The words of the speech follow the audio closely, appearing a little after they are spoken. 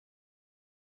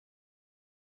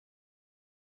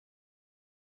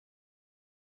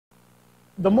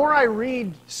the more I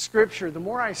read Scripture, the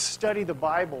more I study the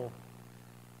Bible,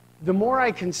 the more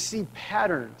I can see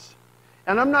patterns.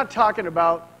 And I'm not talking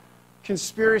about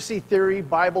conspiracy theory,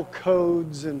 Bible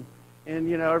codes, and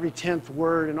every 10th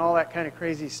word and all that kind of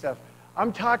crazy stuff.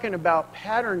 I'm talking about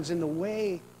patterns in the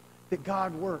way that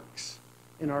God works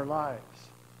in our lives.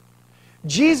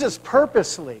 Jesus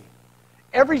purposely,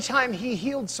 every time he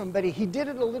healed somebody, he did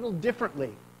it a little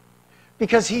differently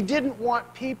because he didn't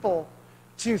want people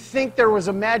to think there was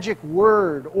a magic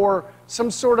word or some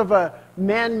sort of a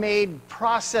man-made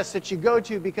process that you go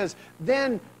to, because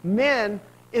then men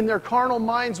in their carnal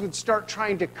minds would start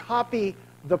trying to copy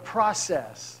the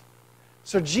process.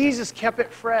 So Jesus kept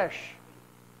it fresh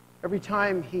every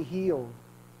time he healed.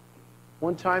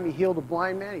 One time he healed a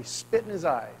blind man, he spit in his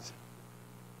eyes.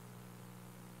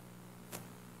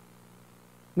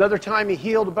 Another time he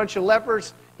healed a bunch of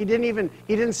lepers. He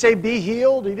didn't say be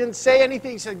healed. He didn't say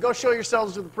anything. He said, go show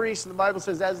yourselves to the priest. And the Bible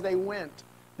says as they went,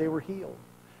 they were healed.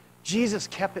 Jesus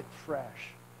kept it fresh.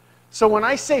 So when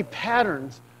I say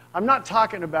patterns, I'm not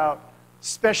talking about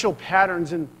special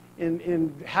patterns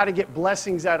in how to get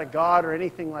blessings out of God or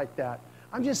anything like that.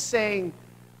 I'm just saying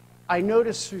I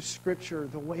notice through Scripture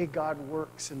the way God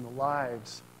works in the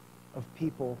lives of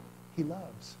people he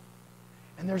loves.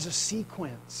 And there's a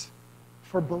sequence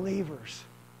for believers.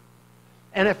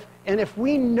 And if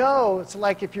we know, it's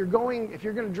like if you're going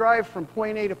to drive from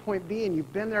point A to point B and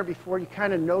you've been there before, you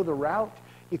kind of know the route,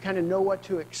 you kind of know what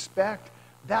to expect.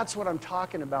 That's what I'm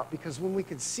talking about, because when we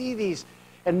can see these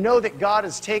and know that God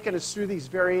has taken us through these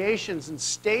variations and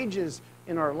stages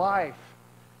in our life,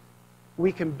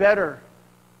 we can better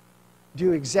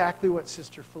do exactly what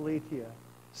Sister Felicia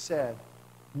said.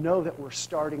 Know that we're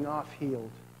starting off healed.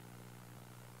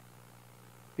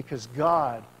 Because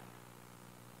God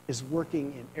is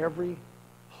working in every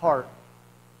heart,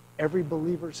 every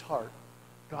believer's heart.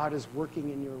 God is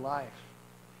working in your life.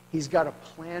 He's got a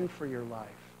plan for your life.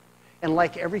 And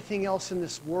like everything else in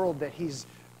this world that He's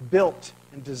built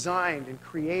and designed and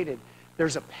created,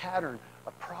 there's a pattern,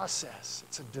 a process.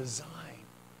 It's a design.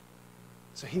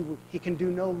 So He can do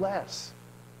no less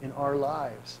in our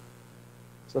lives.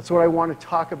 So that's what I want to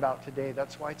talk about today.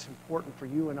 That's why it's important for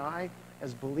you and I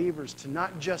as believers to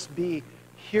not just be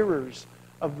hearers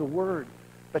of the Word,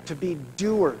 but to be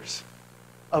doers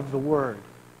of the Word.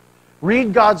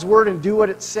 Read God's Word and do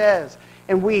what it says.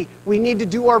 And we need to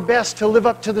do our best to live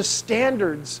up to the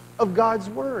standards of God's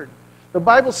Word. The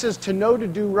Bible says to know to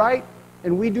do right,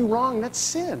 and we do wrong. That's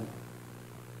sin.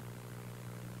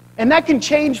 And that can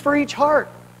change for each heart.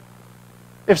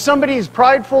 If somebody is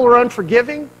prideful or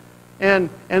unforgiving, and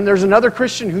there's another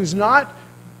Christian who's not,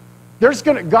 there's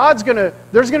going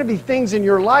to be things in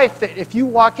your life that if you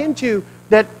walk into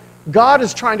that God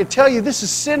is trying to tell you this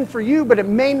is sin for you, but it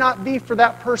may not be for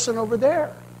that person over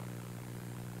there.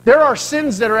 There are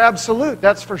sins that are absolute,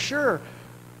 that's for sure.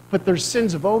 But there's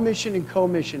sins of omission and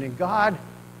commission, and God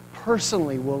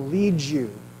personally will lead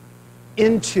you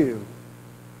into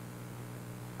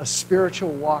a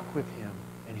spiritual walk with Him,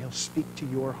 and He'll speak to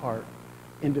your heart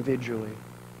individually.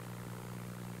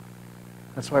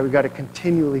 That's why we've got to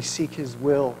continually seek His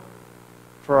will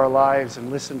for our lives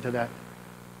and listen to that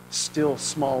still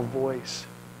small voice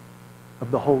of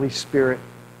the Holy Spirit.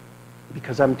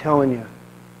 Because I'm telling you,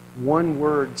 one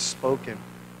word spoken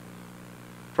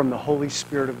from the Holy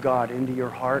Spirit of God into your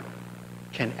heart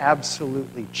can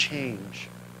absolutely change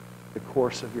the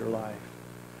course of your life.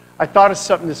 I thought of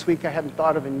something this week I hadn't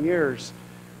thought of in years.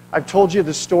 I've told you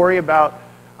the story about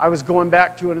I was going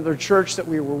back to another church that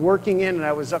we were working in, and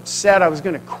I was upset. I was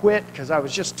going to quit because I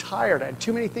was just tired. I had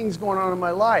too many things going on in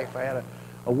my life. I had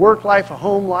a work life, a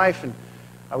home life, and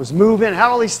I was moving, had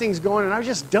all these things going, and I was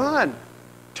just done,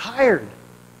 tired.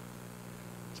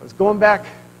 So I was going back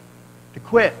to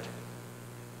quit.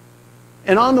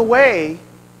 And on the way,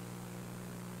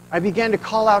 I began to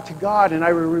call out to God, and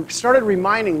I started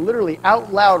reminding, literally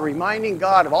out loud, reminding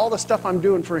God of all the stuff I'm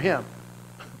doing for Him.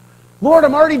 Lord,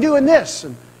 I'm already doing this,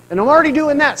 and I'm already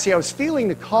doing that. See, I was feeling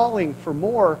the calling for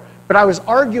more, but I was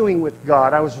arguing with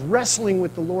God. I was wrestling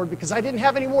with the Lord because I didn't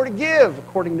have any more to give,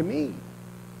 according to me.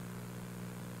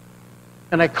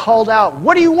 And I called out,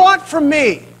 what do you want from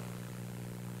me?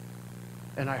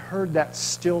 And I heard that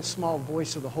still small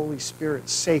voice of the Holy Spirit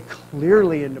say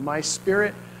clearly into my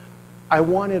spirit, I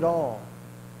want it all.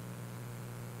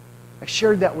 I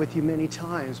shared that with you many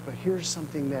times, but here's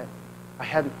something that I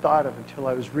hadn't thought of until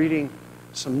I was reading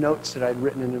some notes that I'd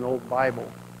written in an old Bible,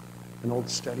 an old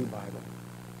study Bible.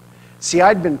 See,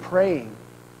 I'd been praying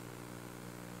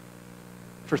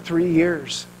for 3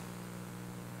 years.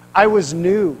 I was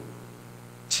new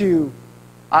to,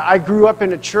 I grew up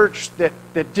in a church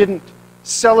that didn't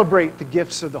celebrate the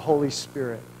gifts of the Holy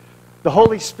Spirit. The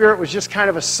Holy Spirit was just kind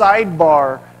of a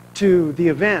sidebar to the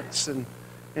events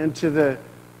and to the,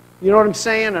 you know what I'm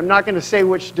saying? I'm not going to say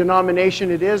which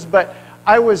denomination it is, but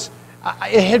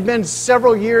it had been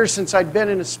several years since I'd been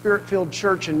in a Spirit-filled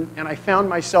church, and I found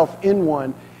myself in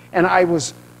one, and I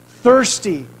was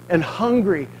thirsty and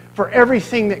hungry for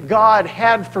everything that God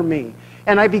had for me.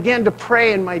 And I began to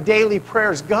pray in my daily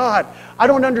prayers, God, I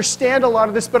don't understand a lot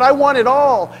of this, but I want it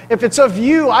all. If it's of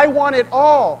you, I want it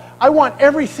all. I want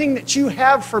everything that you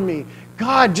have for me.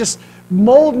 God, just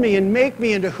mold me and make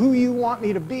me into who you want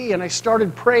me to be. And I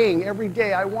started praying every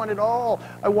day, I want it all.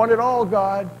 I want it all,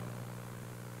 God.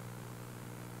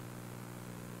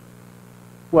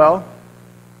 Well,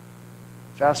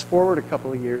 fast forward a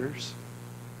couple of years.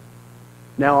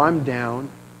 Now I'm down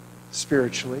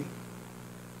spiritually.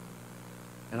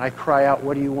 And I cry out,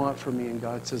 what do you want from me? And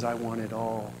God says, I want it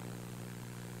all.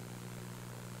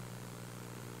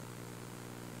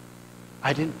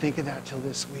 I didn't think of that till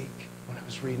this week when I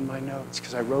was reading my notes,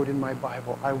 because I wrote in my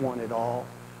Bible, I want it all.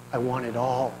 I want it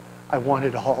all. I want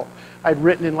it all. I'd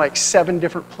written in like 7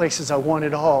 different places, I want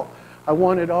it all. I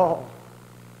want it all.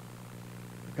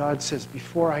 God says,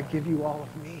 before I give you all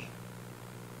of me,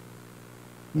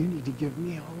 you need to give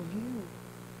me all of you.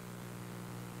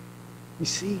 You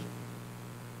see,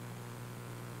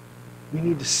 we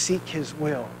need to seek His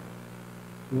will.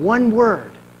 One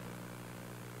word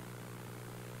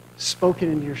spoken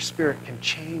into your spirit can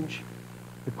change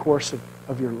the course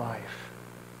of your life.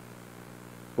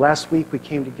 Last week we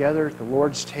came together at the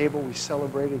Lord's table. We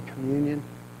celebrated communion.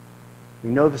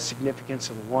 We know the significance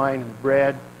of the wine and the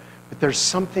bread, but there's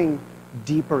something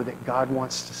deeper that God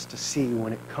wants us to see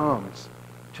when it comes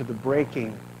to the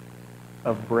breaking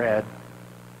of bread.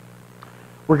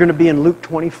 We're going to be in Luke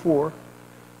 24.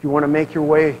 If you want to make your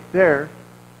way there.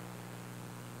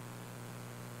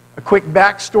 A quick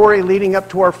backstory leading up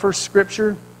to our first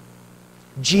scripture.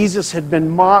 Jesus had been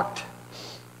mocked,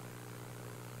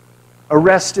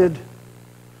 arrested,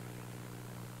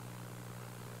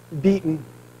 beaten,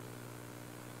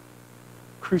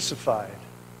 crucified,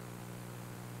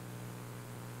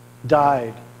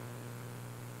 died,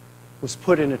 was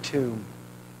put in a tomb.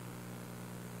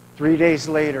 3 days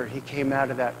later, He came out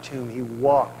of that tomb. He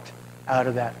walked out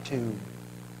of that tomb.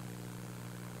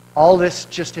 All this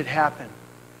just had happened.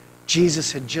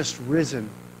 Jesus had just risen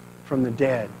from the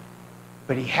dead,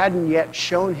 but He hadn't yet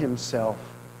shown Himself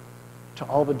to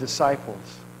all the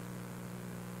disciples.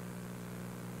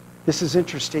 This is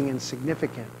interesting and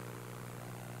significant.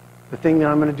 The thing that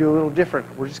I'm going to do a little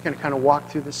different, we're just going to kind of walk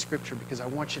through this scripture because I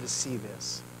want you to see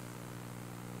this.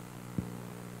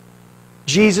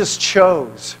 Jesus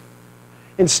chose.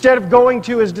 Instead of going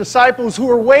to His disciples who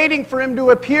were waiting for Him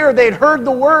to appear, they'd heard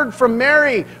the word from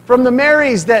Mary, from the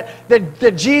Marys,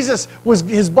 that Jesus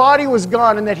His body was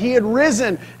gone and that He had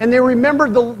risen. And they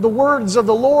remembered the words of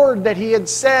the Lord that He had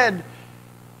said.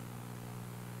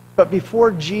 But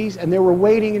before Jesus, and they were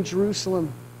waiting in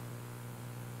Jerusalem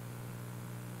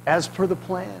as per the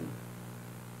plan.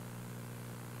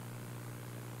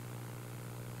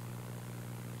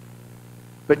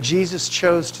 But Jesus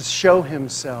chose to show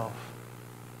Himself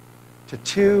to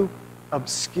 2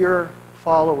 obscure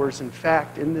followers. In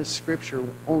fact, in this scripture,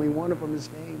 only one of them is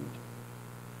named.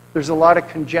 There's a lot of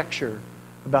conjecture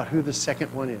about who the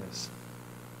second one is.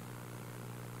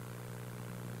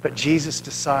 But Jesus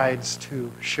decides to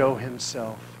show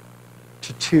Himself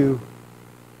to 2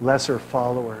 lesser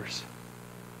followers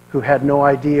who had no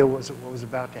idea what was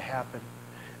about to happen.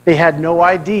 They had no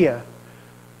idea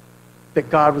that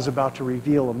God was about to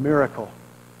reveal a miracle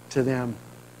to them.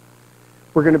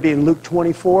 We're going to be in Luke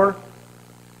 24.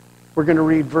 We're going to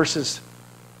read verses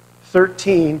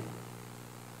 13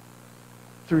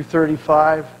 through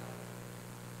 35.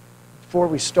 Before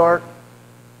we start,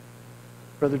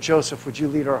 Brother Joseph, would you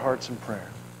lead our hearts in prayer?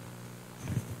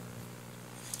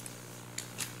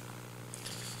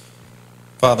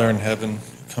 Father in heaven,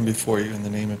 I come before you in the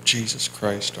name of Jesus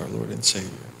Christ, our Lord and Savior.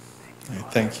 I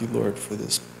thank you, Lord, for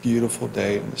this beautiful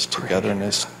day and this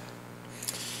togetherness.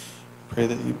 Pray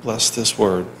that you bless this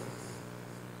word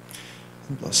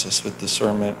and bless us with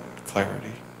discernment,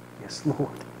 clarity. Yes,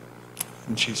 Lord.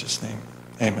 In Jesus' name,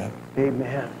 amen.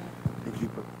 Amen. Thank you,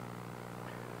 brother.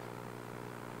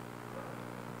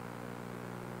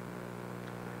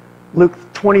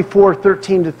 Luke 24,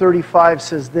 13 to 35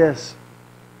 says this.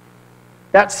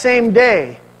 That same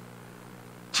day,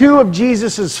 2 of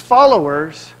Jesus'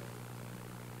 followers.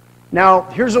 Now,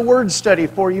 here's a word study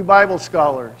for you Bible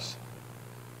scholars.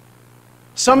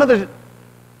 Some of the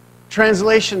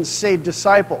translations say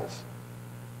disciples.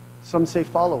 Some say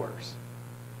followers.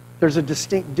 There's a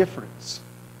distinct difference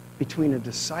between a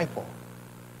disciple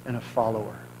and a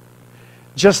follower.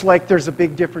 Just like there's a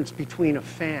big difference between a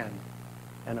fan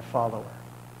and a follower.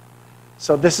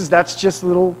 So that's just a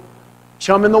little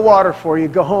chum in the water for you.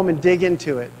 Go home and dig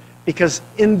into it. Because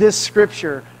in this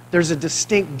scripture, there's a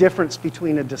distinct difference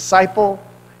between a disciple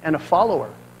and a follower.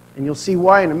 And you'll see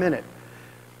why in a minute.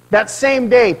 That same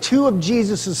day, 2 of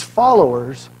Jesus'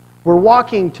 followers were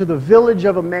walking to the village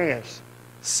of Emmaus,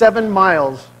 7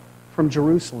 miles from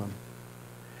Jerusalem.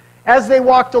 As they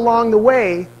walked along the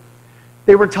way,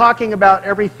 they were talking about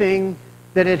everything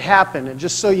that had happened. And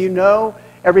just so you know,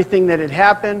 everything that had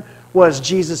happened was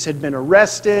Jesus had been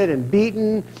arrested and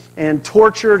beaten and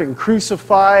tortured and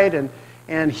crucified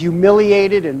and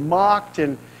humiliated and mocked.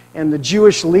 And the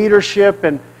Jewish leadership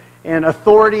and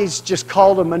authorities just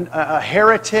called him a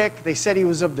heretic. They said he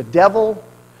was of the devil.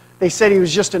 They said he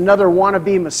was just another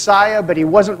wannabe Messiah, but he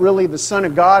wasn't really the Son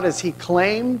of God as he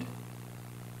claimed.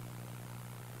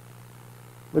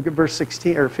 Look at verse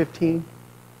 16 or 15.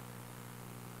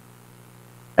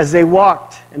 As they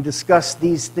walked and discussed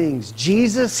these things,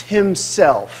 Jesus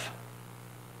himself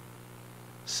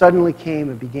suddenly came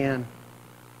and began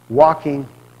walking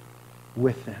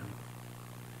with them.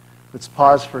 Let's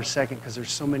pause for a second because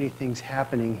there's so many things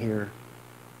happening here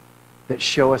that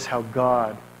show us how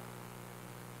God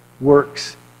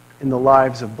works in the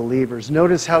lives of believers.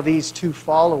 Notice how these 2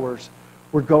 followers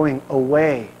were going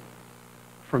away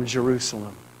from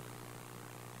Jerusalem.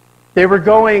 They were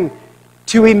going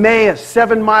to Emmaus,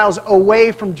 7 miles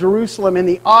away from Jerusalem in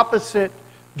the opposite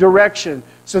direction.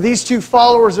 So these 2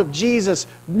 followers of Jesus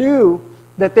knew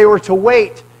that they were to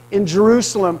wait in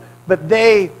Jerusalem, but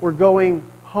they were going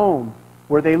home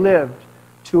where they lived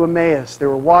to Emmaus. They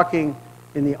were walking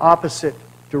in the opposite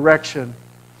direction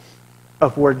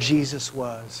of where Jesus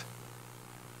was.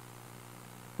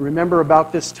 Remember,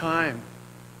 about this time,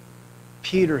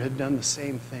 Peter had done the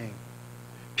same thing.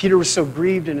 Peter was so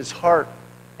grieved in his heart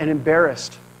and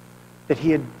embarrassed that he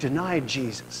had denied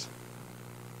Jesus.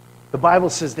 The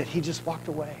Bible says that he just walked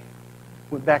away,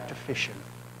 went back to fishing.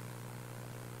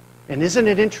 And isn't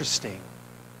it interesting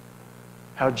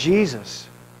how Jesus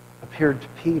appeared to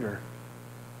Peter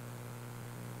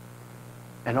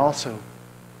and also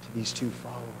to these 2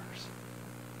 followers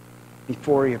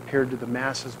before he appeared to the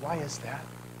masses? Why is that?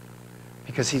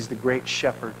 Because he's the great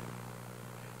shepherd,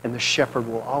 and the shepherd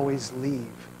will always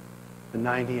leave the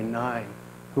 99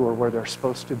 who are where they're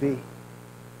supposed to be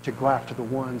to go after the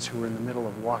ones who are in the middle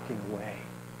of walking away.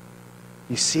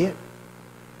 You see it?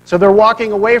 So they're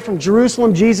walking away from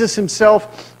Jerusalem. Jesus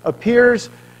himself appears.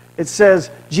 It says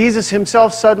Jesus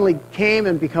himself suddenly came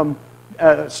and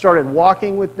started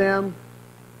walking with them.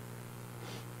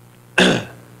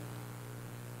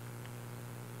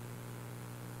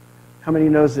 How many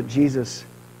knows that Jesus,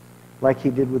 like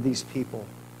he did with these people,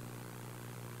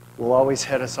 will always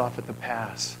head us off at the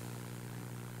pass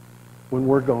when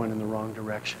we're going in the wrong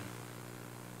direction?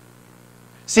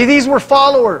 See, these were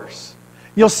followers.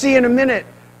 You'll see in a minute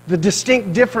the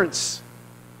distinct difference.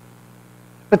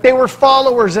 But they were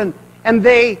followers, and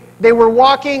they were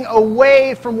walking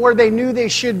away from where they knew they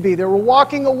should be. They were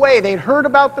walking away. They'd heard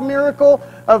about the miracle.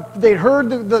 They'd heard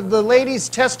the lady's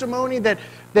testimony that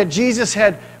Jesus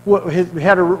had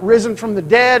risen from the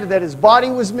dead, that his body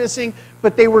was missing,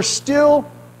 but they were still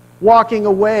walking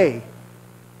away.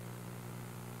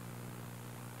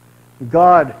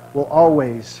 God will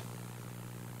always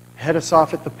head us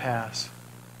off at the pass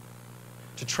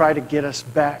to try to get us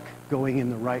back going in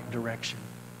the right direction.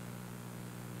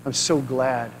 I'm so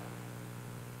glad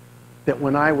that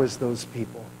when I was those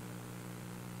people,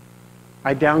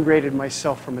 I downgraded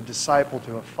myself from a disciple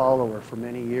to a follower for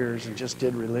many years and just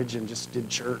did religion, just did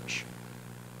church.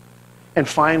 And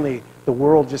finally, the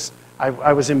world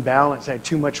I was imbalanced. I had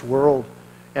too much world,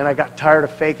 and I got tired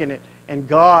of faking it. And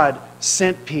God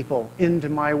sent people into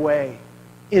my way,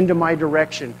 into my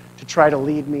direction, to try to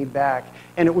lead me back.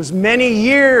 And it was many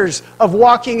years of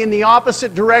walking in the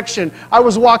opposite direction. I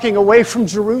was walking away from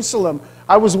Jerusalem.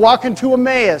 I was walking to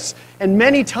Emmaus. And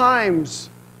many times,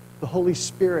 the Holy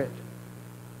Spirit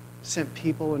sent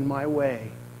people in my way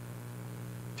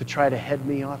to try to head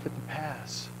me off at the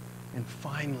pass. And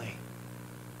finally,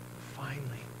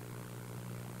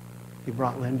 he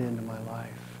brought Linda into my life.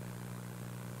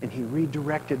 And he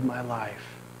redirected my life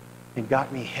and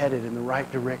got me headed in the right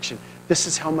direction. This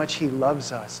is how much he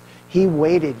loves us. He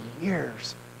waited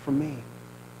years for me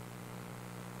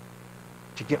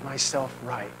to get myself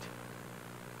right.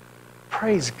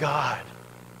 Praise God.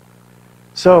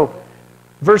 So,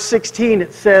 verse 16,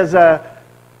 it says,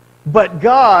 but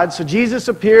God, so Jesus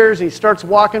appears, he starts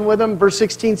walking with them. Verse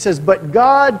 16 says, but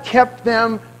God kept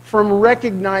them from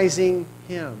recognizing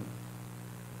him.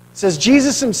 It says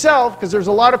Jesus himself, because there's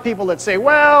a lot of people that say,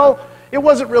 well, it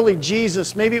wasn't really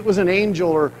Jesus. Maybe it was an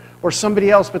angel or somebody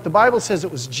else. But the Bible says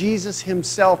it was Jesus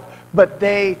himself. But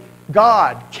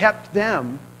God kept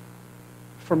them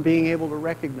from being able to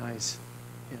recognize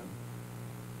him.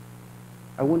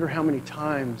 I wonder how many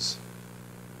times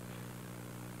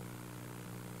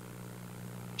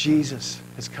Jesus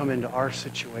has come into our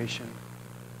situation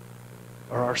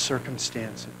or our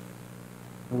circumstance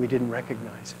and we didn't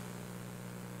recognize it.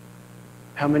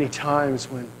 How many times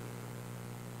when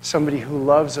somebody who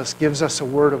loves us gives us a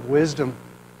word of wisdom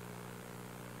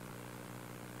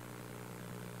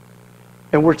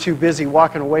and we're too busy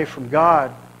walking away from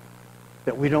God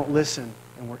that we don't listen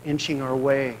and we're inching our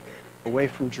way away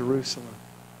from Jerusalem.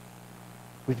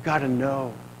 We've got to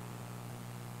know.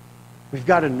 We've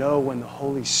got to know when the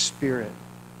Holy Spirit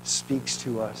speaks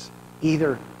to us,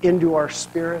 either into our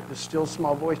spirit, the still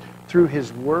small voice, through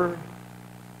His Word,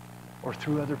 or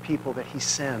through other people that He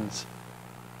sends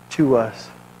to us.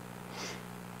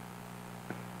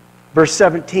 Verse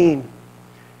 17,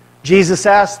 Jesus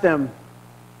asked them,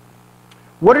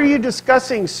 "What are you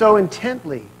discussing so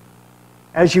intently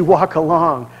as you walk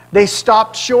along?" They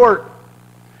stopped short,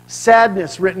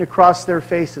 sadness written across their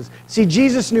faces. See,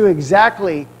 Jesus knew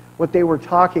exactly what they were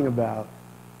talking about.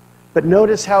 But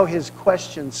notice how His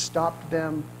question stopped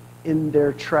them in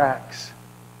their tracks.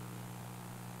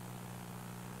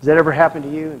 Has that ever happened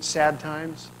to you in sad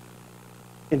times?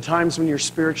 In times when you're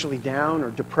spiritually down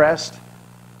or depressed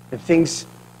and things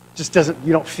just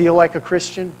you don't feel like a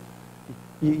Christian?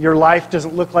 Your life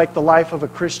doesn't look like the life of a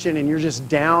Christian and you're just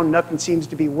down, nothing seems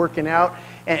to be working out,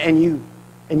 and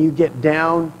you get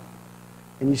down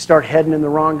and you start heading in the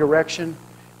wrong direction,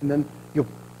 and then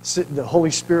the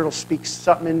Holy Spirit will speak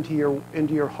something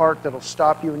into your heart that'll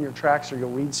stop you in your tracks, or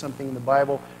you'll read something in the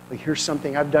Bible, you'll hear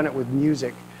something. I've done it with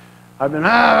music. I've been,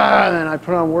 and I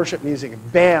put on worship music,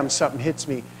 and bam, something hits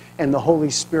me, and the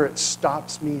Holy Spirit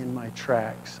stops me in my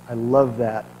tracks. I love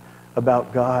that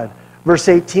about God. Verse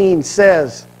 18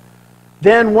 says,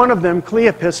 "Then one of them,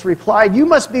 Cleopas, replied, 'You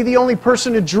must be the only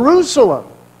person in Jerusalem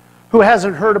who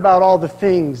hasn't heard about all the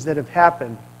things that have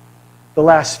happened the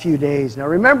last few days.'" Now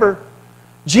remember,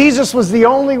 Jesus was the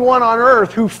only one on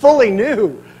earth who fully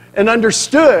knew and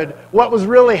understood what was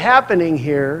really happening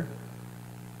here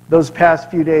those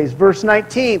past few days. Verse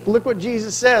 19, look what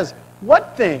Jesus says.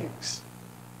 What things?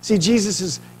 See,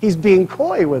 he's being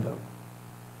coy with them.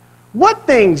 What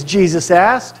things, Jesus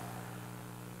asked?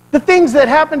 The things that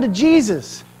happened to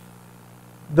Jesus.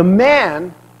 The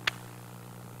man,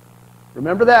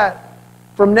 remember that?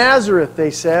 From Nazareth,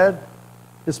 they said.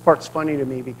 This part's funny to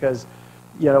me because,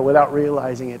 without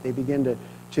realizing it, they begin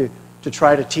to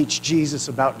try to teach Jesus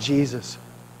about Jesus.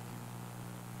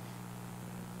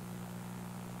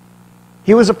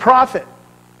 He was a prophet.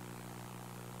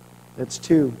 That's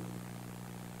 2.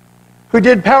 Who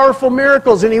did powerful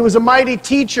miracles, and he was a mighty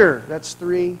teacher. That's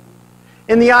 3.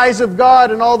 In the eyes of God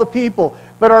and all the people.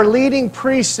 But our leading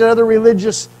priests and other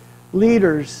religious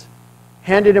leaders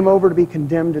handed him over to be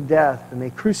condemned to death, and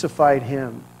they crucified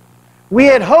him. We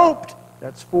had hoped,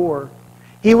 that's 4,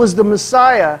 he was the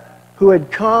Messiah who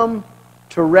had come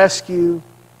to rescue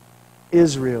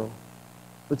Israel.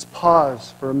 Let's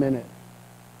pause for a minute.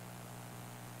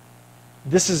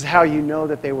 This is how you know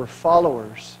that they were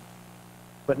followers,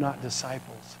 but not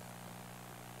disciples.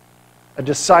 A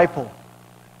disciple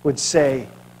would say,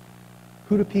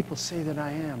 "Who do people say that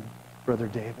I am, Brother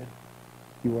David?"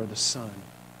 "You are the Son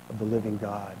of the living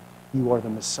God. You are the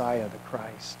Messiah, the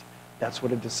Christ." That's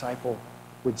what a disciple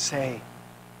would say.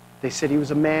 They said he was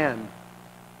a man.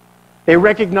 They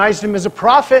recognized him as a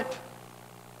prophet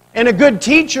and a good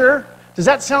teacher. Does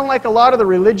that sound like a lot of the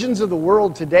religions of the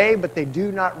world today, but they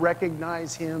do not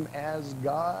recognize him as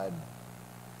God?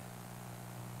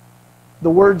 The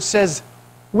word says,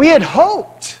 we had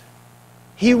hoped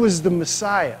he was the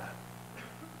Messiah,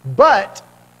 but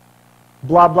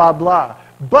blah, blah, blah.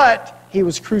 But he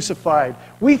was crucified.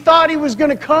 We thought he was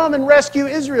going to come and rescue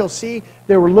Israel. See,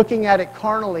 they were looking at it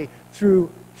carnally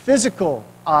through physical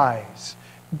eyes.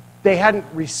 They hadn't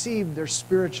received their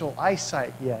spiritual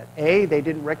eyesight yet. They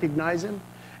didn't recognize him.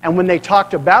 And when they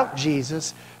talked about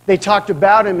Jesus, they talked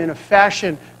about him in a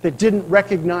fashion that didn't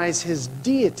recognize his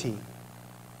deity.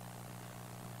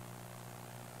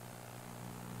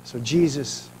 So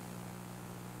Jesus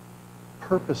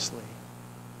purposely,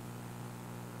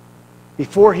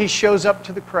 before he shows up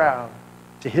to the crowd,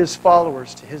 to his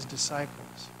followers, to his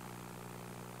disciples,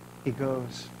 he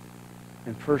goes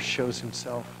and first shows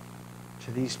himself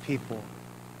to these people,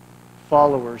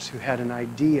 followers who had an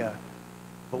idea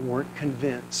but weren't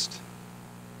convinced.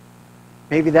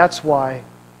 Maybe that's why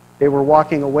they were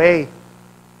walking away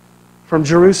from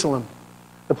Jerusalem,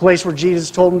 the place where Jesus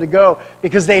told them to go,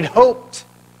 because they'd hoped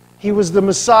he was the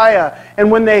Messiah. And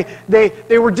when they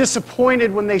were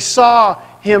disappointed when they saw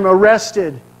him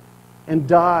arrested and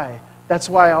die. That's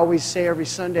why I always say every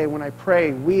Sunday when I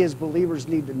pray, we as believers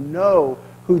need to know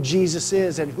who Jesus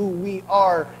is and who we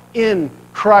are in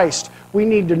Christ. We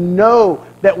need to know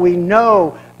that we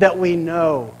know that we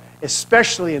know,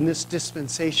 especially in this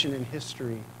dispensation in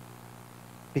history,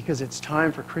 because it's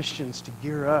time for Christians to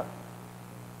gear up.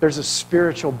 There's a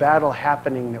spiritual battle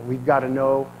happening that we've got to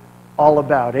know all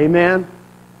about. Amen?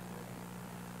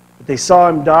 But they saw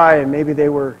him die, and maybe they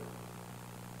were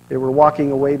walking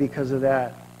away because of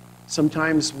that.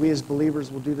 Sometimes we as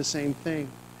believers will do the same thing.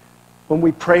 When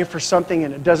we pray for something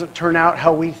and it doesn't turn out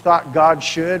how we thought God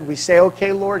should, we say,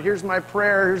 okay, Lord, here's my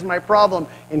prayer, here's my problem,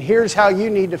 and here's how you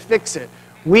need to fix it.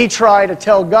 We try to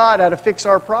tell God how to fix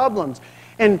our problems.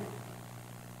 And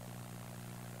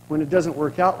when it doesn't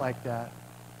work out like that,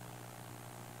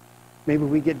 maybe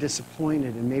we get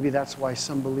disappointed, and maybe that's why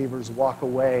some believers walk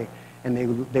away, and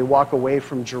they walk away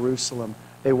from Jerusalem.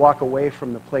 They walk away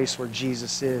from the place where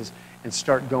Jesus is and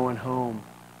start going home.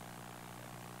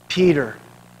 Peter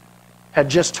had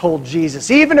just told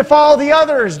Jesus, even if all the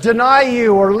others deny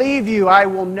you or leave you, I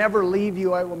will never leave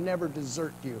you, I will never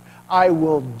desert you. I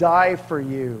will die for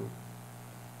you.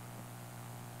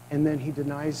 And then he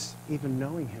denies even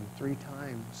knowing him 3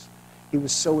 times. He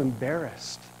was so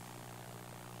embarrassed.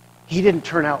 He didn't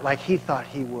turn out like he thought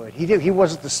he would. He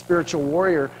wasn't the spiritual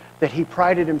warrior that he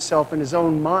prided himself in his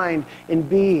own mind in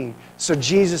being. So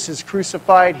Jesus is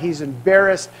crucified, he's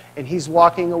embarrassed, and he's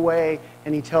walking away,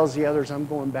 and he tells the others, I'm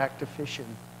going back to fishing.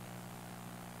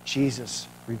 Jesus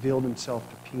revealed himself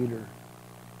to Peter,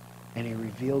 and he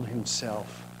revealed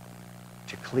himself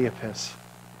to Cleopas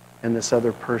and this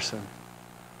other person.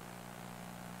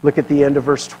 Look at the end of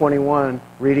verse 21,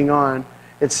 reading on.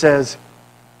 It says,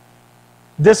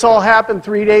 this all happened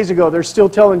 3 days ago. They're still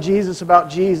telling Jesus about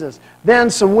Jesus.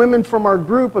 Then some women from our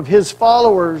group of his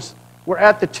followers were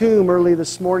at the tomb early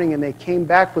this morning, and they came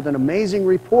back with an amazing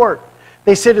report.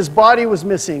 They said his body was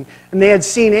missing, and they had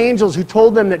seen angels who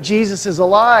told them that Jesus is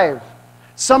alive.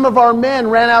 Some of our men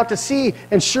ran out to see,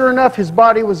 and sure enough, his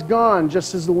body was gone,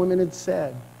 just as the women had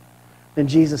said. Then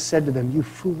Jesus said to them, you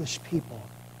foolish people,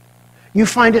 you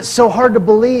find it so hard to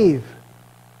believe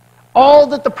all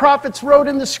that the prophets wrote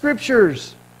in the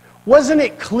scriptures. Wasn't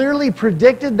it clearly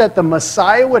predicted that the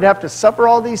Messiah would have to suffer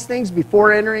all these things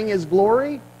before entering his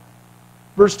glory?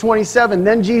 Verse 27,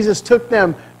 then Jesus took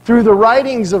them through the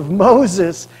writings of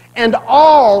Moses and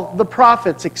all the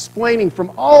prophets, explaining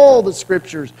from all the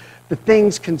scriptures the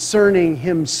things concerning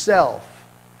himself.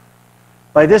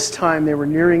 By this time they were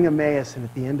nearing Emmaus and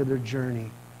at the end of their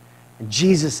journey. And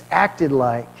Jesus acted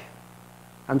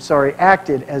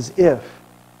as if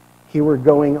he were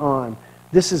going on.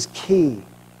 This is key.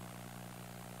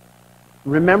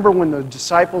 Remember when the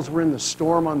disciples were in the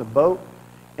storm on the boat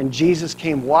and Jesus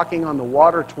came walking on the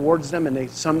water towards them, and they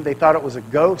thought it was a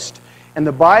ghost? And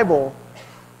the Bible,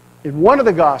 in one of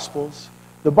the Gospels,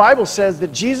 the Bible says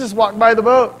that Jesus walked by the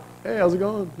boat. Hey, how's it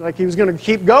going? Like he was going to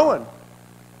keep going.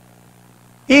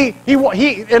 And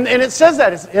it says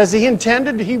that as he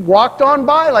intended, he walked on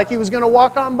by like he was going to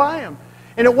walk on by him.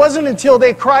 And it wasn't until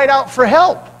they cried out for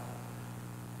help.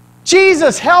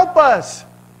 Jesus, help us.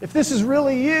 If this is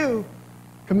really you,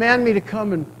 command me to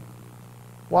come and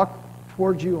walk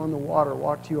towards you on the water,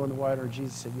 walk to you on the water.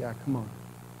 Jesus said, yeah, come on.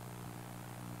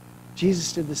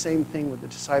 Jesus did the same thing with the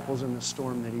disciples in the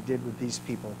storm that he did with these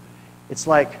people. It's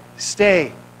like,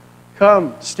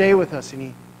 come, stay with us.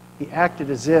 And he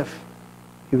acted as if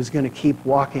he was going to keep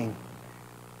walking.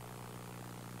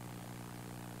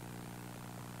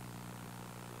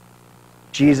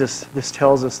 Jesus, this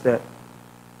tells us that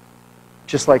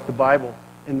just like the Bible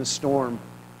in the storm,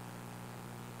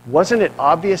 wasn't it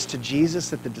obvious to Jesus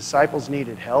that the disciples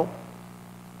needed help?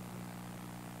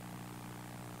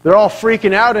 They're all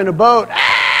freaking out in a boat,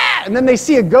 and then they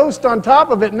see a ghost on top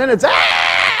of it, and then it's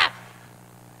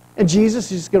and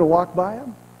Jesus is just going to walk by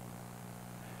them?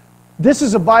 This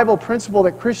is a Bible principle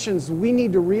that Christians, we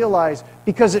need to realize,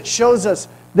 because it shows us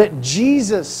that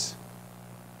Jesus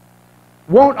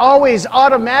won't always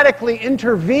automatically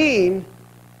intervene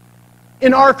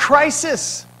in our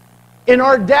crisis, in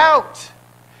our doubt.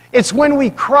 It's when we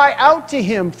cry out to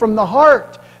him from the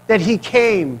heart that he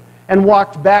came and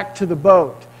walked back to the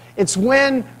boat. It's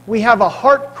when we have a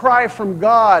heart cry from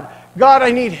God, God,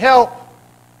 I need help.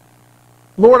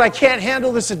 Lord, I can't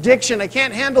handle this addiction. I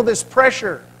can't handle this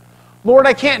pressure. Lord,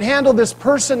 I can't handle this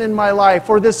person in my life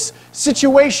or this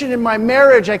situation in my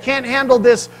marriage. I can't handle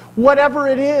this, whatever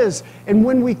it is. And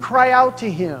when we cry out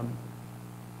to him,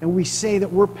 and we say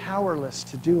that we're powerless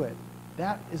to do it,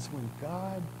 that is when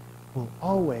God will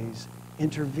always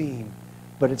intervene.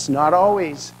 But it's not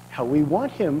always how we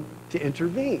want him to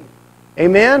intervene.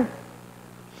 Amen?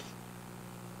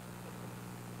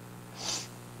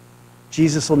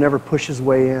 Jesus will never push his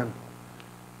way in.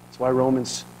 That's why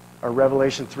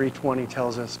Revelation 3:20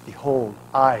 tells us, behold,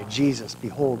 I, Jesus,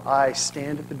 behold, I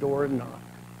stand at the door and knock.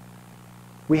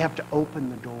 We have to open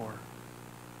the door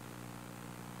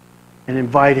and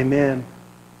invite him in.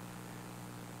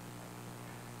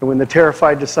 And when the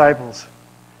terrified disciples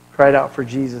cried out for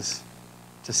Jesus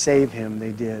to save him,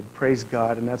 they did. Praise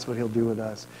God, and that's what he'll do with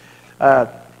us.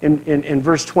 In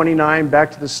verse 29,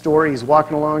 back to the story, he's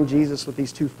walking along, Jesus, with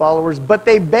these two followers, but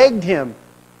they begged him,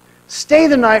 stay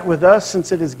the night with us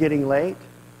since it is getting late.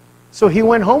 So he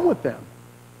went home with them.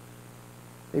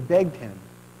 They begged him.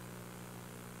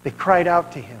 They cried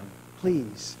out to him,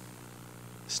 please,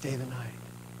 stay the night.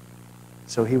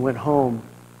 So he went home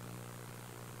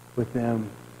with them.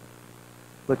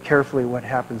 Look carefully what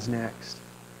happens next.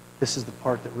 This is the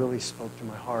part that really spoke to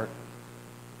my heart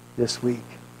this week.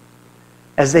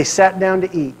 As they sat down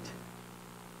to eat,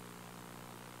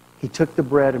 he took the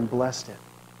bread and blessed it.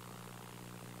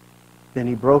 Then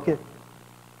he broke it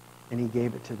and he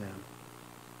gave it to them.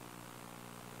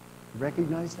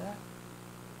 Recognize that?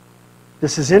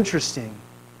 This is interesting.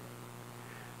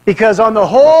 Because on the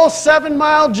whole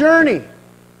 7-mile journey,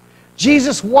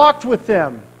 Jesus walked with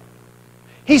them.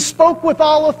 He spoke with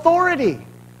all authority.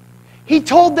 He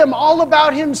told them all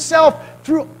about himself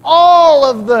through all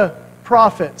of the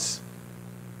prophets.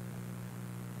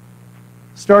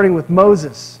 Starting with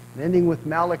Moses and ending with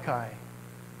Malachi.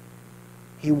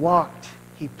 He walked,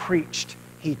 he preached,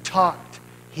 he talked,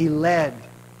 he led.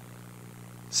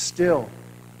 Still,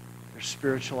 their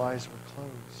spiritual eyes were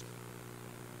closed.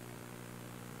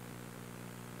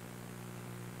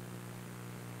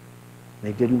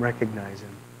 They didn't recognize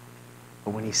him.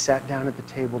 But when he sat down at the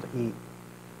table to eat,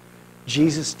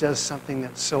 Jesus does something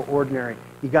that's so ordinary.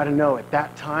 You got to know, at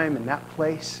that time, in that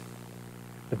place,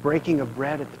 the breaking of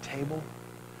bread at the table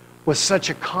was such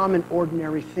a common,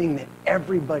 ordinary thing that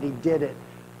everybody did it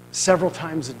several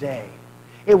times a day.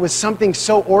 It was something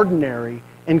so ordinary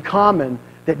and common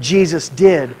that Jesus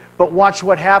did. But watch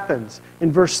what happens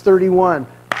in verse 31.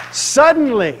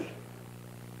 Suddenly,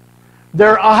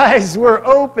 their eyes were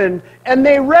opened and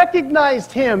they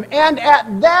recognized him. And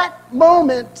at that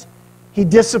moment, he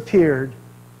disappeared.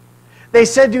 They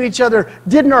said to each other,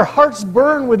 didn't our hearts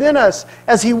burn within us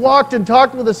as he walked and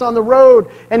talked with us on the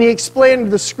road and he explained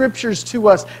the scriptures to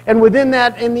us? And within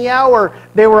that, in the hour,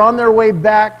 they were on their way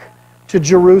back to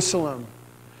Jerusalem.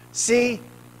 See,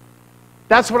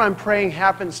 that's what I'm praying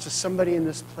happens to somebody in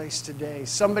this place today.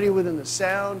 Somebody within the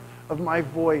sound of my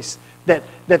voice, that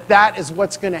is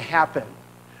what's going to happen.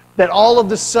 That all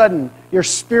of a sudden, your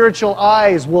spiritual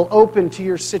eyes will open to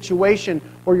your situation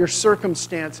or your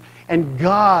circumstance, and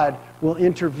God will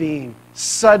intervene.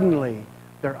 Suddenly,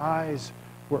 their eyes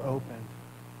were opened.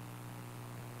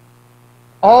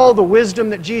 All the wisdom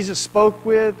that Jesus spoke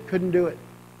with couldn't do it.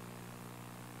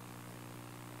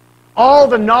 All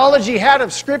the knowledge he had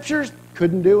of Scriptures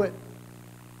couldn't do it.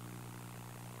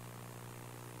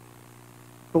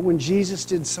 But when Jesus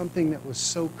did something that was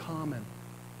so common,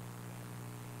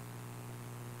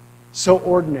 so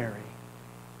ordinary,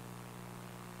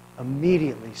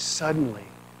 immediately, suddenly,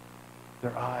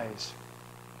 their eyes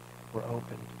were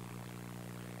opened.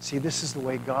 See, this is the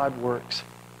way God works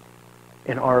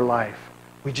in our life.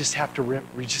 We just got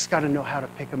to know how to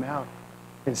pick him out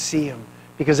and see him.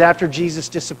 Because after Jesus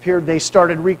disappeared, they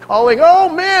started recalling, oh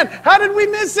man, how did we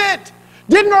miss it?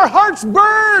 Didn't our hearts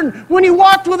burn when he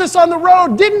walked with us on the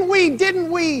road? Didn't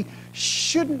we?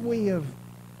 Shouldn't we have?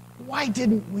 Why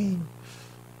didn't we?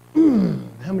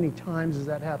 How many times has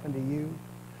that happened to you?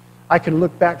 I can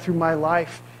look back through my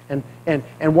life, and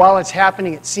while it's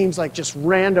happening, it seems like just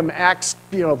random acts,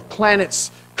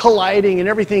 planets colliding and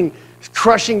everything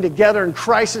crushing together, and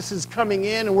crisis is coming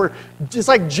in, and we're just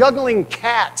like juggling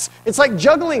cats. It's like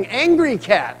juggling angry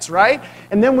cats, right?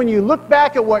 And then when you look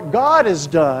back at what God has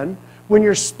done, when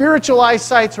your spiritual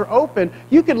eyesights are open,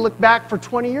 you can look back for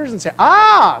 20 years and say,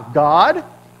 God,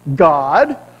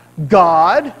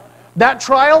 that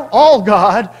trial, all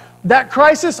God, that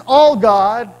crisis, all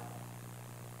God.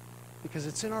 Because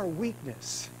it's in our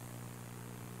weakness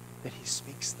that he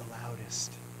speaks the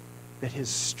loudest, that his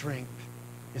strength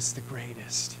is the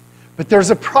greatest. But there's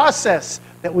a process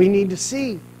that we need to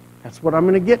see. That's what I'm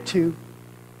going to get to.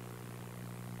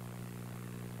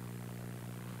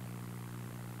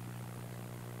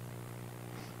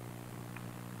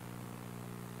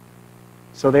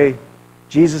 So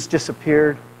Jesus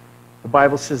disappeared. The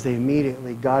Bible says they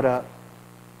immediately got up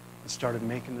and started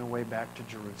making their way back to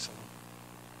Jerusalem.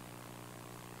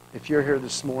 If you're here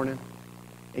this morning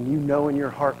and you know in your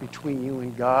heart between you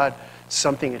and God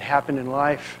something had happened in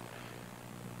life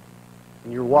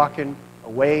and you're walking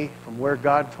away from where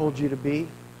God told you to be,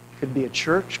 could be a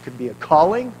church, could be a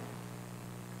calling,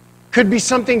 could be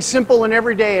something simple and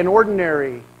everyday and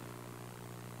ordinary.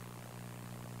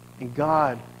 And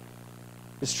God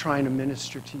is trying to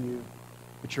minister to you,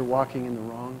 but you're walking in the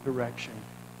wrong direction.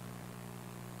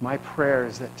 My prayer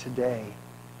is that today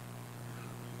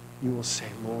you will say,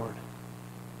 Lord,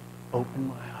 open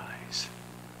my eyes.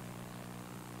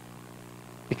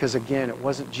 Because again, it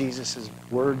wasn't Jesus'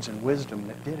 words and wisdom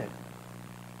that did it.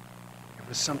 It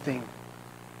was something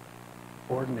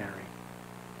ordinary.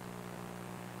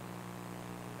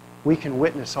 We can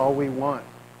witness all we want.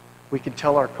 We can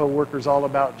tell our coworkers all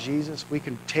about Jesus. We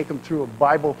can take them through a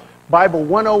Bible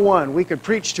 101. We could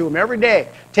preach to them every day.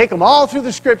 Take them all through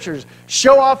the Scriptures.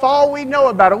 Show off all we know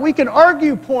about it. We can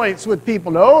argue points with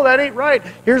people. No, that ain't right.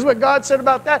 Here's what God said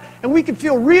about that. And we can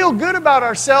feel real good about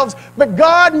ourselves, but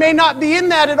God may not be in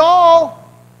that at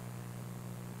all.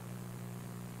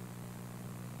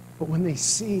 But when they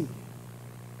see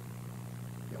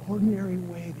the ordinary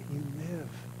way that you live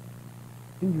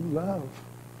and you love,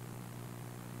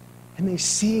 and they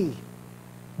see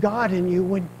God in you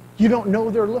when you don't know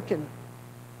they're looking,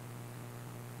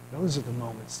 those are the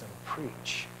moments that will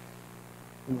preach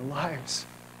in the lives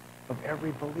of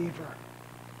every believer.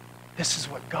 This is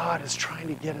what God is trying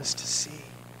to get us to see.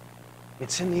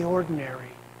 It's in the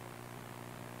ordinary.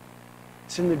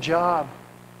 It's in the job.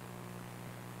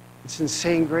 It's in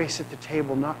saying grace at the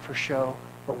table, not for show,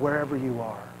 but wherever you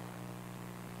are.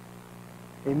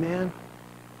 Amen?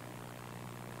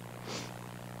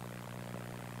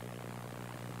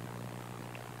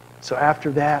 So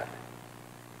after that,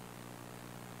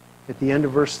 at the end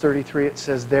of verse 33, it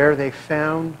says, there they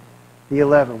found the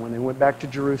 11, when they went back to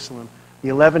Jerusalem, the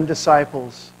 11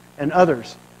 disciples and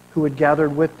others who had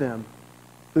gathered with them,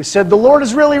 who said, the Lord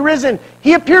is really risen.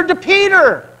 He appeared to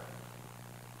Peter.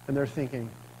 And they're thinking,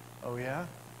 oh yeah?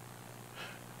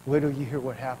 Wait till you hear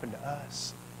what happened to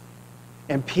us.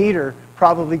 And Peter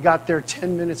probably got there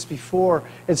 10 minutes before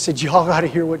and said, y'all got to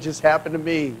hear what just happened to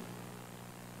me.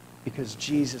 Because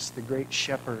Jesus, the great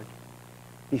shepherd,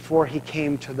 before he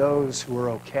came to those who were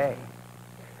okay,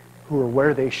 who were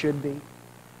where they should be,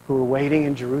 who were waiting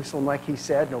in Jerusalem like he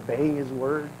said and obeying his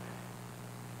word,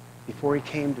 before he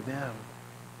came to them,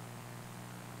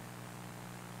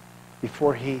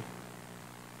 before he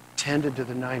tended to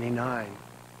the 99,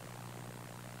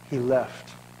 he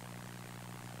left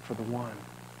for the one,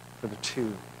 for the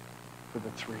two, for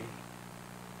the three.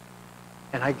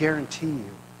 And I guarantee you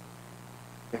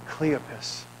that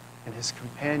Cleopas and his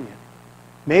companion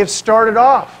may have started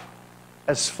off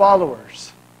as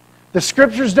followers. The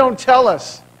Scriptures don't tell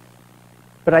us,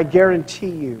 but I guarantee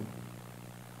you,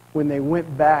 when they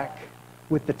went back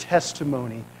with the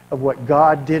testimony of what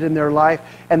God did in their life,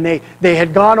 and they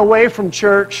had gone away from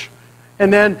church,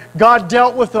 and then God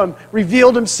dealt with them,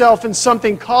 revealed himself in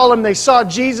something common. They saw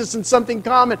Jesus in something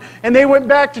common. And they went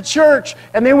back to church.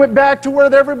 And they went back to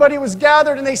where everybody was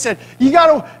gathered. And they said,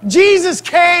 Jesus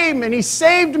came and he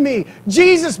saved me.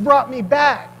 Jesus brought me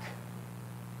back.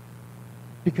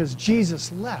 Because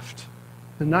Jesus left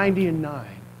the 99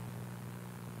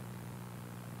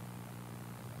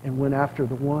 and went after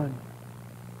the one.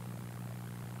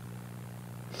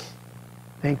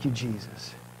 Thank you,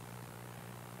 Jesus.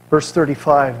 Verse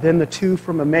 35, then the two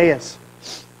from Emmaus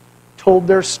told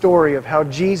their story of how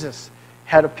Jesus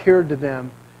had appeared to them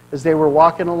as they were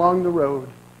walking along the road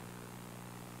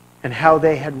and how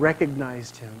they had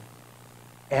recognized him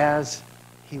as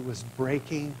he was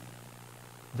breaking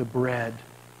the bread.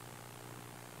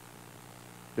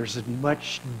 There's a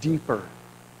much deeper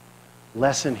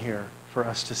lesson here for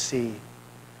us to see.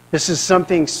 This is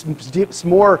something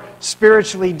more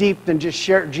spiritually deep than just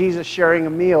Jesus sharing a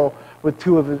meal with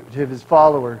two of his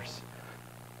followers.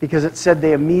 Because it said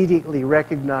they immediately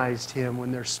recognized him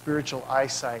when their spiritual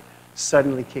eyesight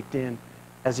suddenly kicked in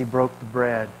as he broke the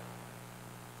bread.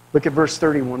 Look at verse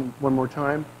 30 one more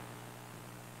time.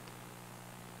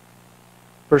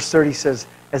 Verse 30 says,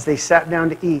 as they sat down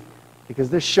to eat,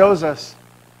 because this shows us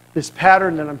this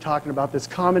pattern that I'm talking about, this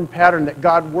common pattern that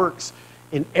God works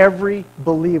in every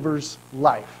believer's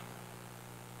life.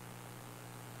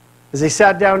 As they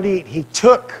sat down to eat, he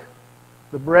took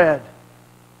the bread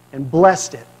and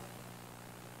blessed it.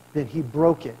 Then he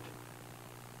broke it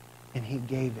and he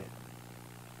gave it.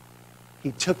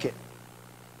 He took it.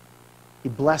 He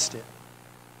blessed it.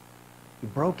 He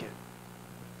broke it.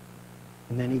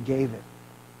 And then he gave it.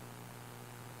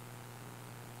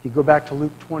 You go back to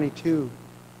Luke 22,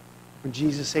 when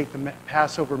Jesus ate the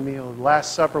Passover meal, the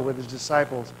Last Supper with his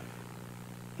disciples.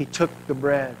 He took the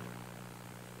bread.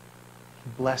 He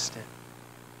blessed it.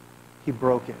 He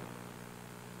broke it.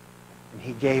 And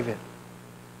he gave it.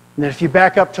 And then if you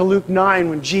back up to Luke 9,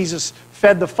 when Jesus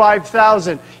fed the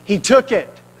 5,000, he took it.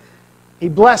 He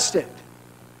blessed it.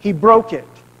 He broke it.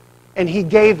 And he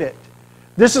gave it.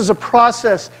 This is a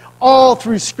process all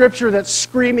through Scripture that's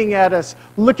screaming at us,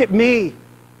 look at me.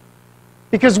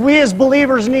 Because we as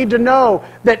believers need to know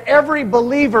that every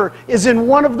believer is in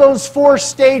one of those 4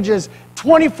 stages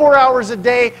 24 hours a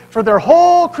day for their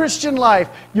whole Christian life.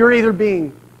 You're either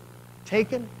being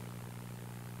taken,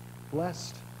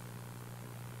 blessed,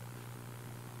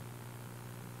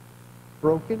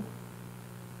 broken,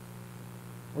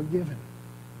 or given.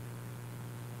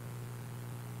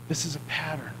 This is a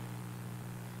pattern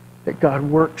that God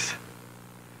works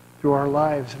through our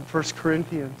lives. In 1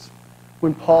 Corinthians,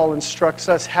 when Paul instructs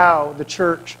us how, the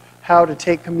church, how to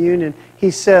take communion, he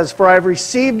says, "For I have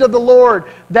received of the Lord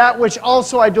that which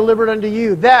also I delivered unto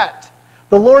you, that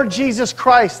the Lord Jesus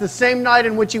Christ, the same night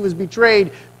in which he was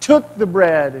betrayed, took the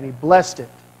bread and he blessed it.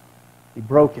 He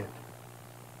broke it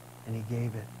and he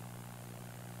gave it."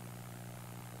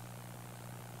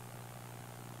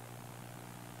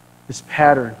 This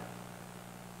pattern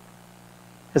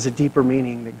has a deeper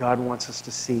meaning that God wants us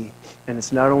to see. And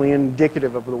it's not only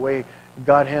indicative of the way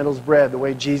God handles bread, the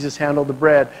way Jesus handled the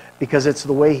bread, because it's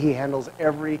the way he handles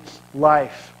every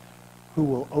life who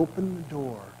will open the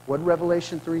door. What did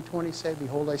Revelation 3:20 say?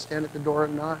 "Behold, I stand at the door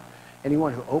and knock."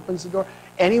 Anyone who opens the door.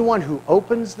 Anyone who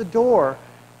opens the door,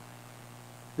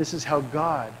 this is how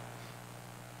God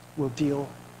will deal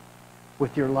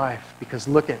with your life. Because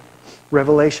look at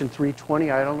Revelation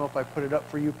 3:20. I don't know if I put it up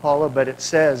for you, Paula, but it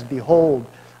says, "Behold,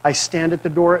 I stand at the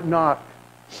door and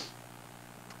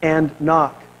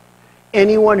knock.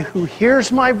 Anyone who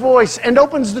hears my voice and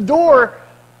opens the door,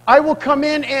 I will come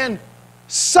in and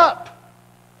sup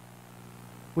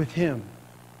with him,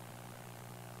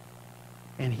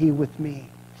 and he with me."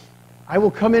 I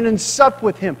will come in and sup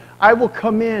with him. I will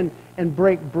come in and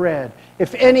break bread.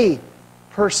 If any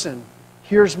person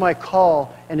hears my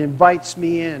call and invites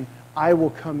me in, I will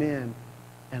come in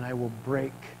and I will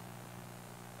break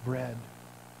bread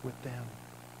with them.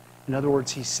 In other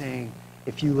words, he's saying,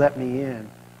 if you let me in,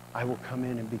 I will come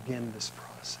in and begin this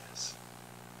process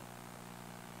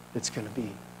that's going to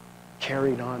be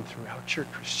carried on throughout your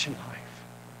Christian life.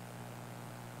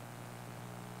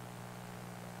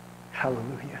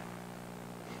 Hallelujah.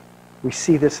 We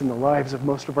see this in the lives of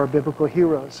most of our biblical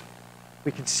heroes.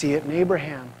 We can see it in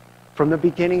Abraham from the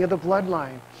beginning of the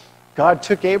bloodline. God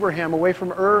took Abraham away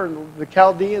from Ur and the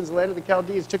Chaldeans, the land of the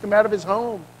Chaldeans, took him out of his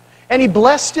home. And he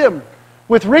blessed him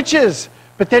with riches,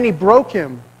 but then he broke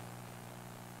him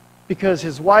because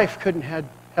his wife couldn't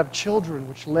have children,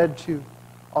 which led to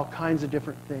all kinds of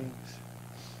different things.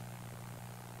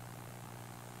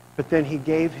 But then he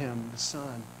gave him the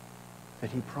son that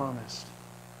he promised.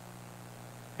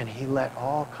 And he let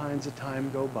all kinds of time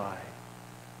go by.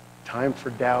 Time for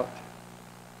doubt.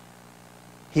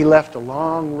 He left a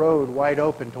long road wide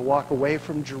open to walk away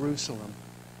from Jerusalem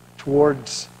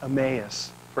towards Emmaus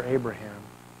for Abraham.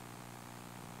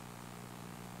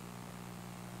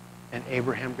 And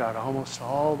Abraham got almost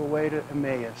all the way to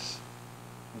Emmaus.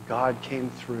 And God came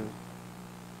through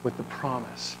with the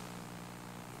promise.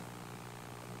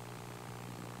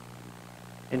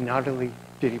 And not only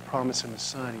did he promise him a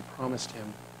son, he promised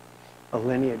him a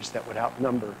lineage that would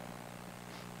outnumber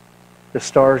the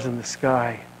stars in the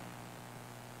sky.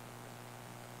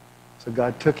 So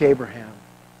God took Abraham,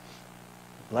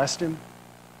 blessed him,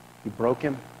 he broke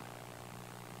him,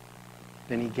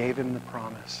 then he gave him the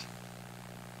promise.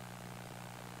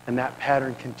 And that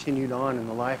pattern continued on in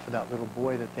the life of that little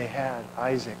boy that they had,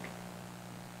 Isaac.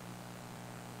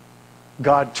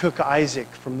 God took Isaac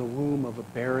from the womb of a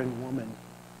barren woman,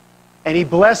 and he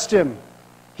blessed him.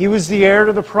 He was the heir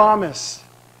to the promise.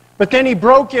 But then he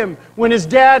broke him when his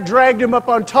dad dragged him up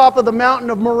on top of the mountain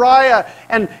of Moriah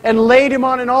and laid him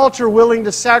on an altar willing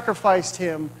to sacrifice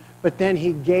him. But then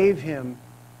he gave him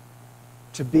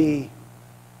to be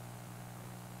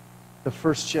the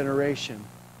first generation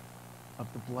of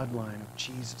the bloodline of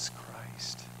Jesus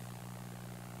Christ.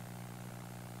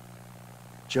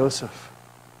 Joseph,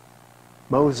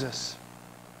 Moses,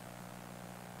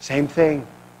 same thing.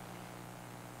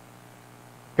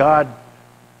 God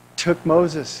took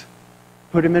Moses,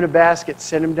 put him in a basket,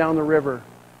 sent him down the river,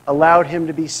 allowed him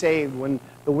to be saved when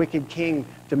the wicked king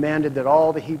demanded that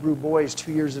all the Hebrew boys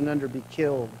 2 years and under be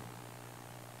killed.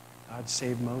 God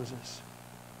saved Moses,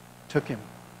 took him,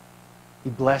 he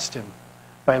blessed him,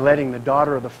 by letting the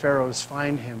daughter of the Pharaohs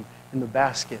find him in the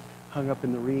basket hung up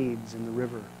in the reeds in the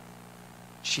river.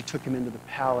 She took him into the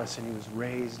palace, and he was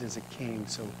raised as a king,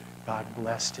 so God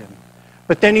blessed him.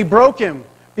 But then he broke him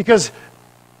because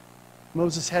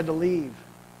Moses had to leave.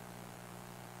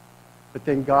 But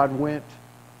then God went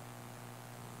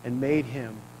and made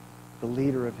him the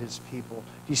leader of his people.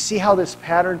 Do you see how this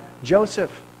pattern?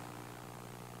 Joseph,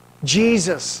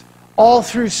 Jesus, all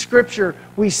through Scripture,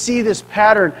 we see this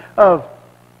pattern of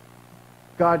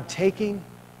God taking,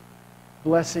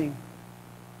 blessing,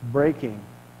 breaking,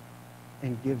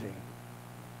 and giving.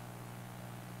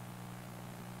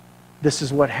 This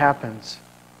is what happens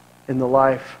in the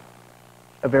life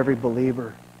of every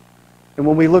believer. And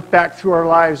when we look back through our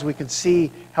lives, we can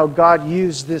see how God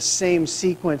used this same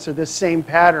sequence or this same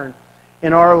pattern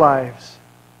in our lives.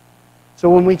 So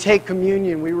when we take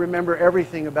communion, we remember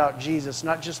everything about Jesus,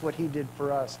 not just what he did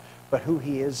for us, but who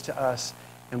he is to us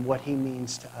and what he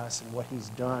means to us and what he's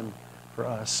done for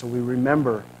us. So we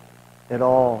remember it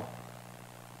all.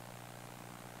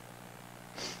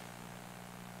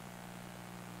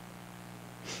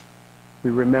 We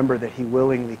remember that he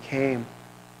willingly came.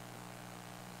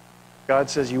 God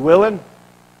says, "You willing?"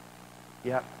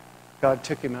 Yeah. God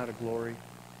took him out of glory,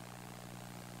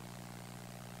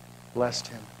 blessed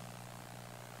him,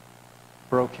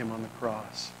 broke him on the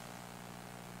cross,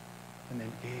 and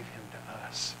then gave him to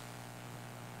us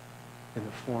in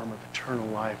the form of eternal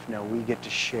life. Now we get to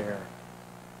share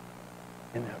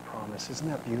in that promise. Isn't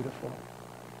that beautiful?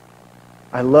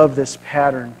 I love this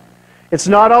pattern. It's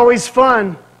not always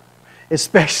fun,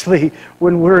 especially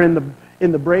when we're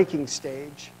in the breaking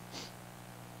stage.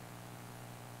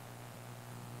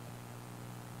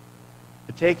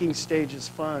 The taking stage is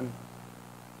fun,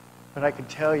 but I can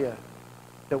tell you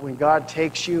that when God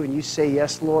takes you and you say,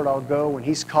 "Yes, Lord, I'll go," when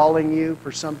he's calling you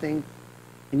for something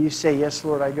and you say, "Yes,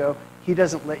 Lord, I go," he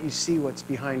doesn't let you see what's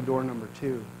behind door number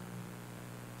 2.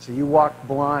 So you walk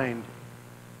blind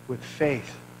with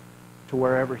faith to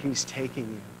wherever he's taking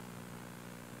you.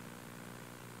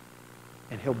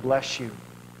 And he'll bless you,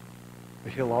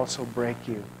 but he'll also break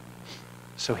you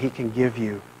so he can give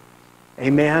you.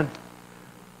 Amen?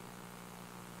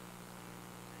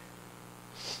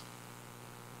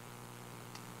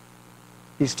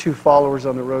 These 2 followers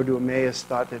on the road to Emmaus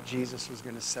thought that Jesus was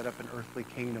going to set up an earthly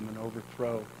kingdom and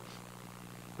overthrow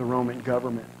the Roman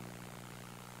government.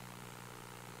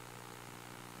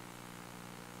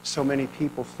 So many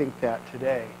people think that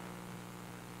today.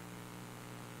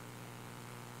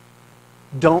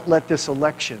 Don't let this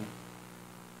election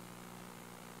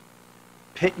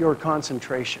pit your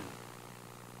concentration.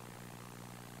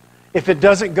 If it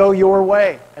doesn't go your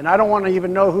way, and I don't want to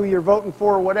even know who you're voting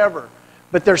for or whatever,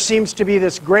 but there seems to be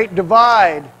this great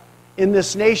divide in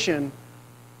this nation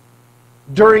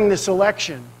during this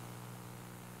election.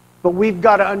 But we've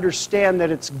got to understand that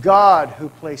it's God who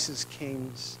places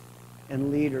kings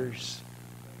and leaders.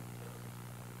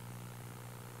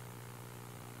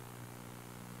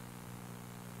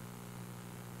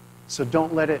 So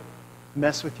don't let it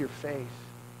mess with your faith.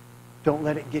 Don't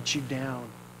let it get you down,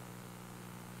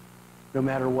 no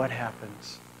matter what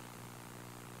happens.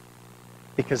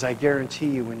 Because I guarantee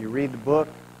you, when you read the book,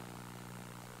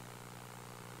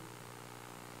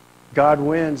 God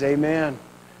wins. Amen.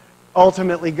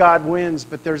 Ultimately, God wins,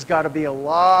 but there's got to be a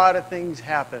lot of things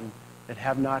happen that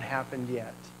have not happened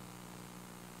yet.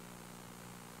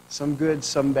 Some good,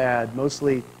 some bad.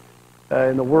 Mostly,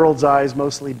 in the world's eyes,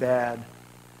 mostly bad.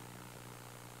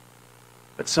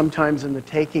 But sometimes in the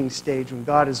taking stage, when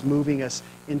God is moving us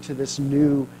into this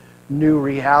new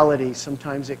reality,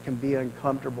 sometimes it can be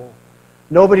uncomfortable.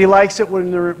 Nobody likes it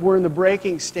when we're in the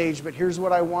breaking stage, but here's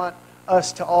what I want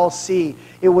us to all see.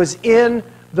 It was in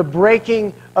the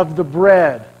breaking of the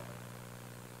bread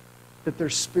that their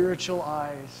spiritual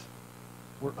eyes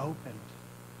were opened.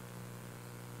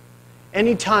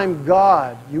 Anytime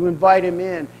God, you invite him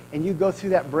in and you go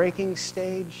through that breaking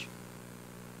stage,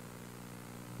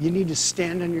 you need to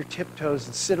stand on your tiptoes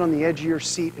and sit on the edge of your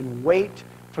seat and wait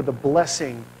for the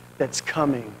blessing that's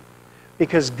coming.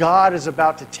 Because God is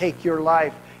about to take your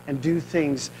life and do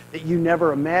things that you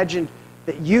never imagined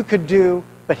that you could do,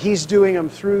 but he's doing them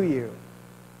through you.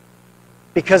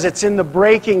 Because it's in the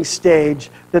breaking stage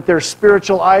that their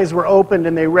spiritual eyes were opened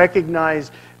and they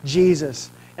recognized Jesus.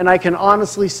 And I can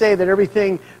honestly say that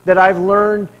everything that I've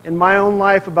learned in my own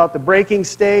life about the breaking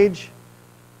stage,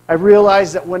 I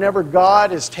realize that whenever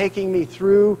God is taking me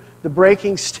through the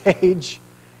breaking stage,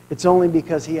 it's only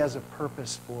because he has a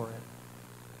purpose for it.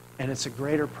 And it's a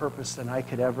greater purpose than I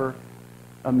could ever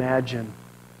imagine.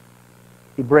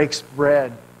 He breaks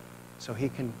bread so he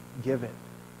can give it,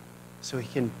 so he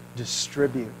can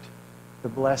distribute the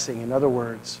blessing. In other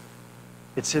words,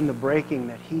 it's in the breaking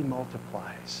that He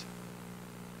multiplies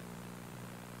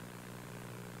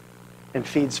and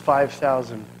feeds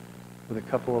 5,000 with a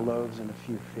couple of loaves and a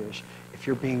few fish. If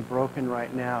you're being broken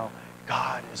right now,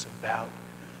 God is about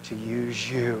to use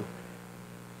you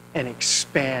and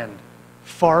expand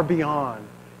far beyond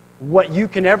what you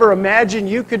can ever imagine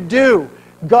you could do.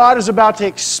 God is about to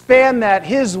expand that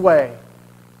His way.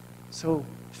 So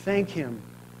thank Him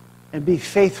and be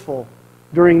faithful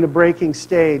during the breaking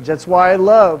stage. That's why I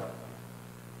love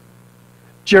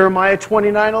Jeremiah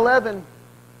 29:11.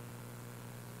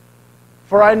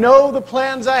 For I know the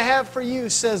plans I have for you,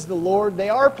 says the Lord. They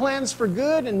are plans for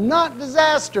good and not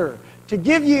disaster, to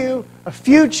give you a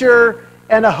future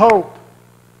and a hope.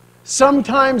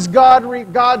 Sometimes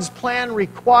God's plan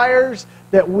requires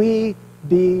that we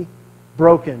be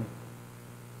broken.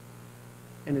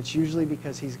 And it's usually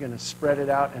because He's going to spread it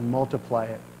out and multiply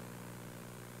it.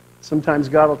 Sometimes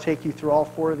God will take you through all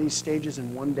 4 of these stages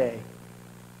in one day,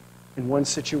 in one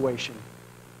situation.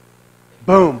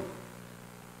 Boom.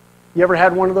 You ever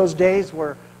had one of those days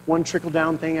where one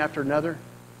trickle-down thing after another?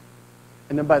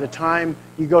 And then by the time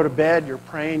you go to bed, you're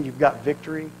praying, you've got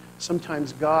victory.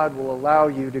 Sometimes God will allow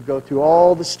you to go through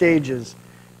all the stages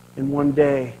in one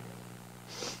day.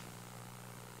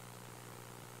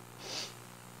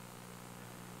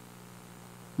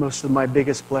 Most of my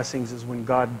biggest blessings is when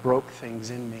God broke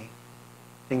things in me.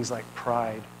 Things like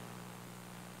pride.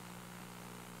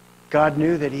 God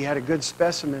knew that He had a good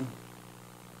specimen.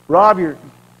 Rob, you've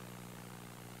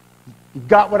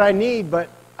got what I need, but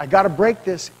I got to break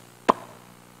this.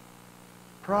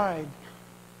 Pride.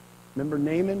 Remember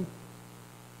Naaman?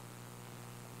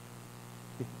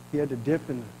 He had to dip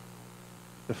in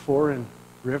the foreign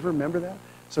river. Remember that?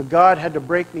 So God had to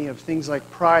break me of things like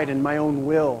pride and my own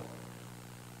will.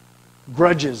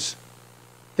 Grudges.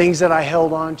 Things that I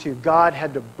held on to. God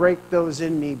had to break those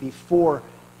in me before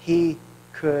He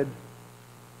could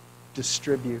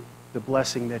distribute the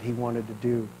blessing that He wanted to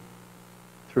do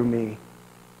through me.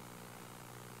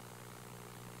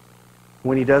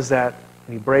 When He does that,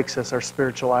 and He breaks us, our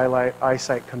spiritual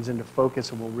eyesight comes into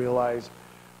focus, and we'll realize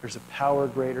there's a power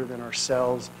greater than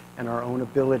ourselves and our own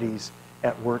abilities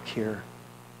at work here.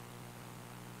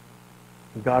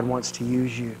 And God wants to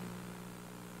use you.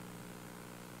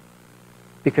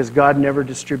 Because God never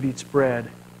distributes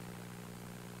bread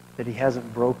that He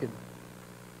hasn't broken.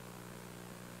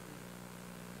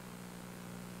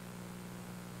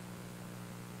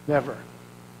 Never.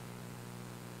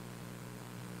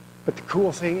 But the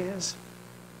cool thing is,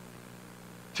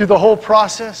 through the whole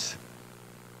process,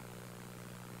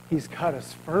 He's got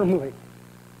us firmly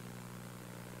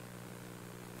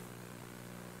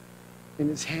in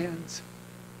His hands.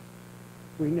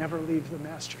 We never leave the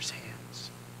Master's hands.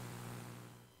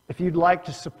 If you'd like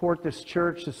to support this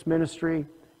church, this ministry,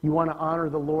 you want to honor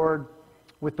the Lord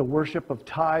with the worship of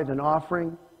tithe and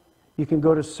offering, you can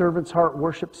go to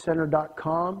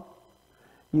servantsheartworshipcenter.com.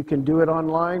 You can do it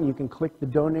online. You can click the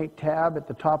Donate tab at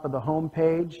the top of the home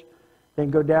page. Then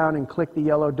go down and click the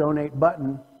yellow Donate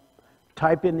button.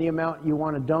 Type in the amount you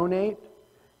want to donate.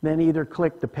 Then either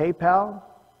click the PayPal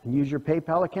and use your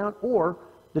PayPal account, or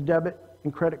the debit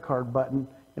and credit card button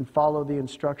and follow the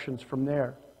instructions from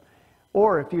there.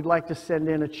 Or if you'd like to send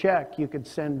in a check, you could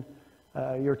send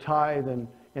your tithe and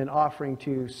offering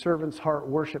to Servant's Heart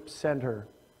Worship Center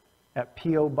at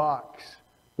P.O. Box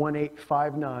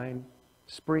 1859,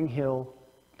 Spring Hill,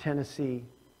 Tennessee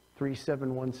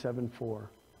 37174.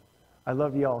 I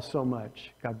love you all so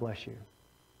much. God bless you.